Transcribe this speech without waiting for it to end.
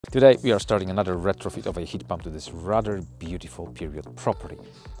Today we are starting another retrofit of a heat pump to this rather beautiful period property,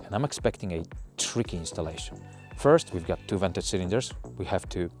 and I'm expecting a tricky installation. First, we've got two vented cylinders. We have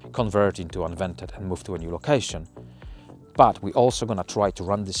to convert into unvented and move to a new location. But we're also gonna try to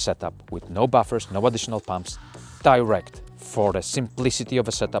run this setup with no buffers, no additional pumps, direct for the simplicity of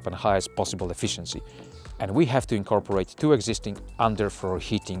a setup and highest possible efficiency. And we have to incorporate two existing underfloor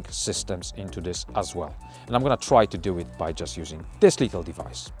heating systems into this as well. And I'm gonna try to do it by just using this little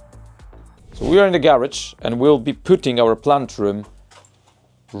device. So we are in the garage and we'll be putting our plant room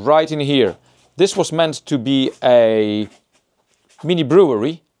right in here. This was meant to be a mini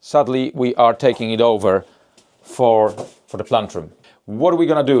brewery. Sadly, we are taking it over for the plant room. What are we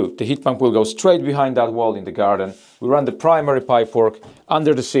gonna do? The heat pump will go straight behind that wall in the garden. We run the primary pipework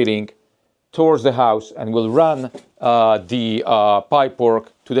under the ceiling towards the house, and we'll run the pipework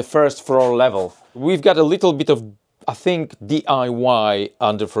to the first floor level. We've got a little bit of, I think, DIY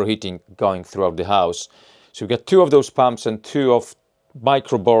underfloor heating going throughout the house. So we've got two of those pumps and two of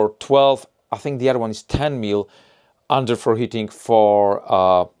microbore 12, I think the other one is 10 mil underfloor heating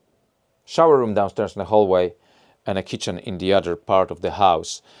for shower room downstairs in the hallway and a kitchen in the other part of the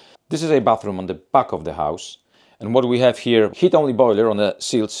house. This is a bathroom on the back of the house. And what we have here, heat-only boiler on a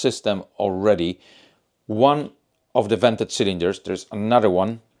sealed system already. One of the vented cylinders, there's another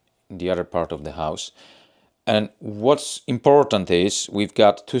one in the other part of the house. And what's important is we've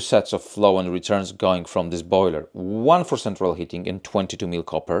got two sets of flow and returns going from this boiler. One for central heating in 22 mil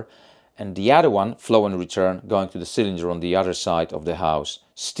copper, and the other one, flow and return, going to the cylinder on the other side of the house,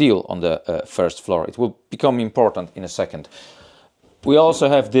 still on the first floor. It will become important in a second. We also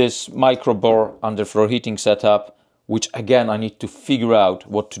have this microbore underfloor heating setup, which again I need to figure out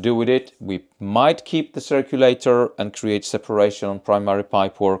what to do with it. We might keep the circulator and create separation on primary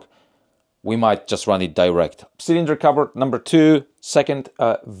pipework. We might just run it direct. Cylinder cupboard number 2, second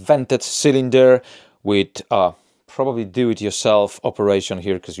vented cylinder with probably do-it-yourself operation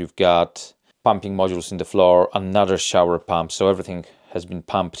here, because you've got pumping modules in the floor, another shower pump, so everything has been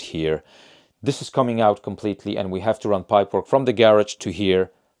pumped here. This is coming out completely, and we have to run pipework from the garage to here.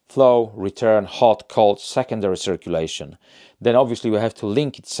 Flow, return, hot, cold, secondary circulation. Then obviously we have to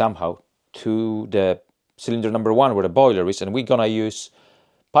link it somehow to the cylinder number 1 where the boiler is, and we're gonna use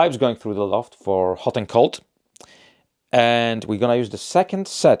pipes going through the loft for hot and cold. And we're gonna use the second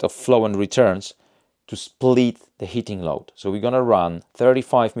set of flow and returns to split the heating load. So we're gonna run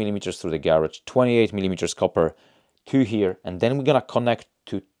 35 millimeters through the garage, 28 millimeters copper to here, and then we're gonna connect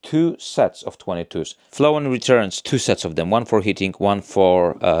to two sets of 22s. Flow and returns, two sets of them, one for heating, one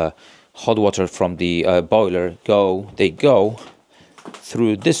for hot water from the boiler. They go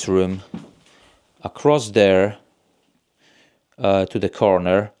through this room, across there to the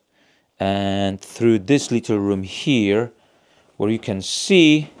corner, and through this little room here, where you can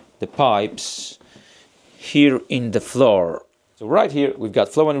see the pipes here in the floor. So right here we've got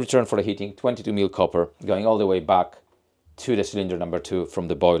flow and return for the heating, 22 mil copper, going all the way back to the cylinder number 2 from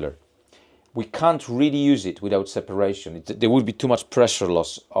the boiler. We can't really use it without separation. There would be too much pressure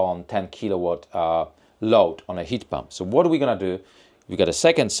loss on 10 kilowatt load on a heat pump. So what are we gonna do? We've got a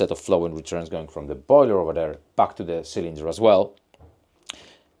second set of flow and returns going from the boiler over there back to the cylinder as well,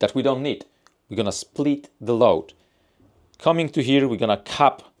 that we don't need. We're gonna split the load. Coming to here, we're gonna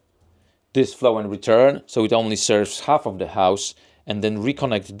cap this flow and return so it only serves half of the house, and then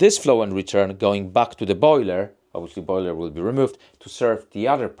reconnect this flow and return going back to the boiler. Obviously boiler will be removed to serve the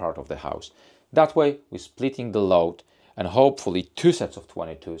other part of the house. That way we're splitting the load, and hopefully two sets of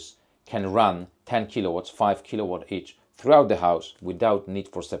 22s can run 10 kilowatts, 5 kilowatt each throughout the house without need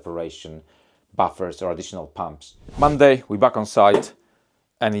for separation, buffers or additional pumps. Monday we're back on site,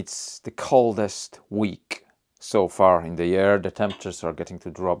 and it's the coldest week so far in the year. The temperatures are getting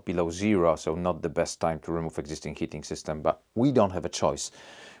to drop below 0, so not the best time to remove existing heating system, but we don't have a choice.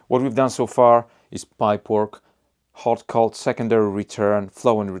 What we've done so far is pipework, hot, cold, secondary return,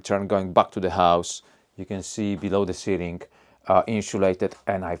 flow and return going back to the house. You can see below the ceiling, insulated,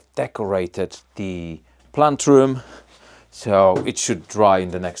 and I've decorated the plant room, so it should dry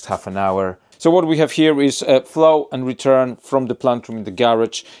in the next half an hour. So what we have here is flow and return from the plant room in the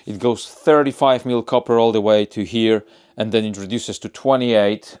garage. It goes 35 mil copper all the way to here, and then it reduces to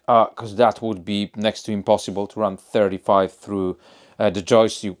 28, because that would be next to impossible to run 35 through the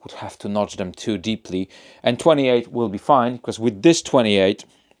joists. You would have to notch them too deeply, and 28 will be fine, because with this 28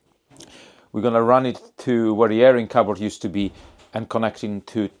 we're gonna run it to where the airing cupboard used to be and connecting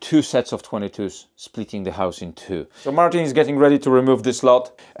to two sets of 22s, splitting the house in two. So Martin is getting ready to remove this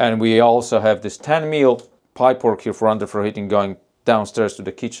lot, and we also have this 10 mil pipework here for underfloor heating going downstairs to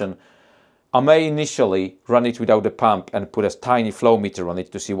the kitchen I may initially run it without the pump and put a tiny flow meter on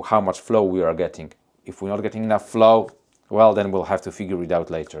it to see how much flow we are getting. If we're not getting enough flow, well, then we'll have to figure it out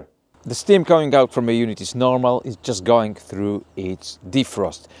later. The steam coming out from a unit is normal, it's just going through its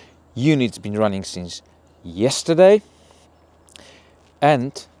defrost. Unit's been running since yesterday.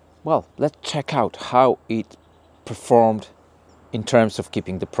 And, well, let's check out how it performed in terms of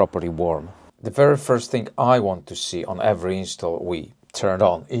keeping the property warm. The very first thing I want to see on every install we turn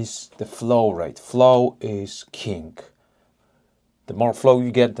on is the flow rate. Flow is king. The more flow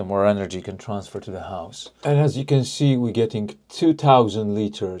you get, the more energy you can transfer to the house. And as you can see, we're getting 2000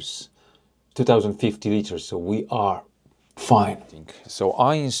 liters, 2050 liters, so we are fine. So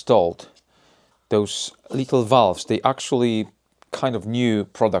I installed those little valves. They actually kind of new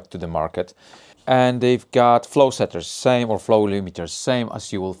product to the market, and they've got flow setters, same, or flow limiters, same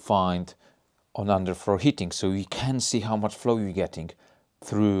as you will find on underfloor heating, so you can see how much flow you're getting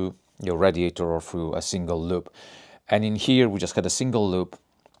through your radiator or through a single loop. And in here we just had a single loop,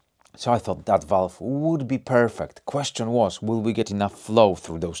 so I thought that valve would be perfect. Question was, will we get enough flow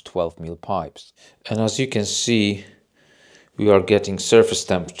through those 12mm pipes? And as you can see, we are getting surface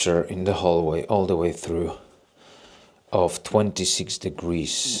temperature in the hallway all the way through of 26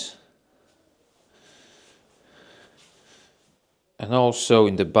 degrees. And also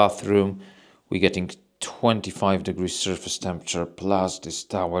in the bathroom we're getting 25 degrees surface temperature, plus this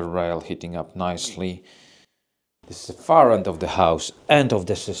tower rail heating up nicely. This is the far end of the house, end of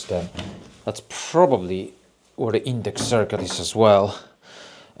the system. That's probably where the index circuit is as well.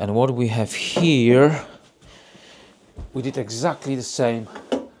 And what we have here, we did exactly the same.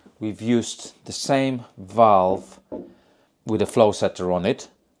 We've used the same valve with a flow setter on it.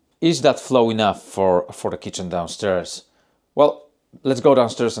 Is that flow enough for the kitchen downstairs? Well, let's go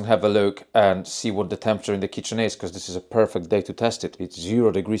downstairs and have a look and see what the temperature in the kitchen is, because this is a perfect day to test it. It's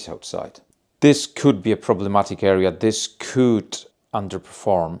 0 degrees outside. This could be a problematic area. This could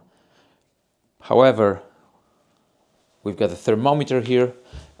underperform. However, we've got a thermometer here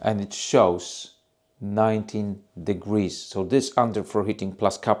and it shows 19 degrees. So this underfloor heating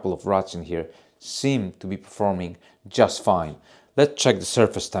plus couple of rats in here seem to be performing just fine. Let's check the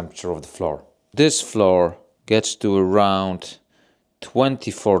surface temperature of the floor. This floor gets to around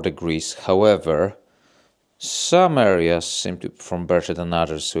 24 degrees. However, some areas seem to perform better than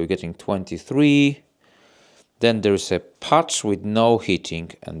others. So we're getting 23. Then there is a patch with no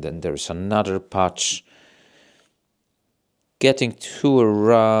heating, and then there is another patch getting to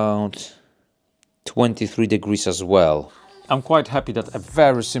around 23 degrees as well. I'm quite happy that a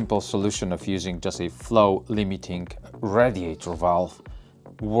very simple solution of using just a flow limiting radiator valve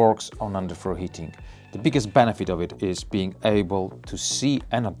works on underfloor heating. The biggest benefit of it is being able to see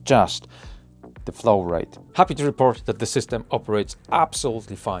and adjust the flow rate. Happy to report that the system operates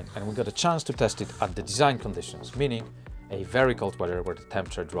absolutely fine, and we got a chance to test it at the design conditions, meaning a very cold weather where the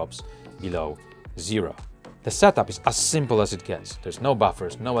temperature drops below 0. The setup is as simple as it gets. There's no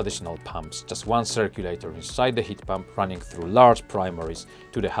buffers, no additional pumps, just one circulator inside the heat pump running through large primaries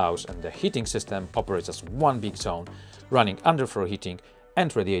to the house, and the heating system operates as one big zone, running underfloor heating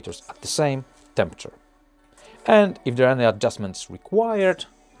and radiators at the same temperature. And if there are any adjustments required,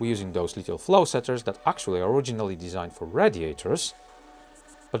 we're using those little flow setters that actually are originally designed for radiators,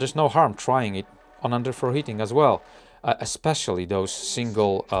 but there's no harm trying it on underfloor heating as well, especially those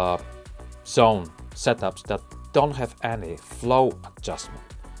single zone setups that don't have any flow adjustment,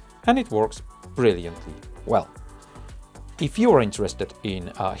 and it works brilliantly well. If you are interested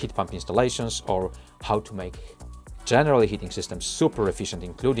in heat pump installations or how to make generally heating systems super efficient,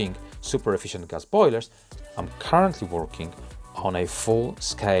 including super efficient gas boilers, I'm currently working on a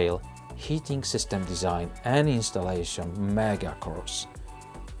full-scale heating system design and installation mega course.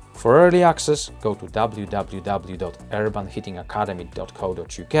 For early access, go to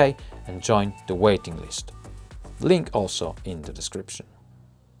www.urbanheatingacademy.co.uk and join the waiting list. Link also in the description.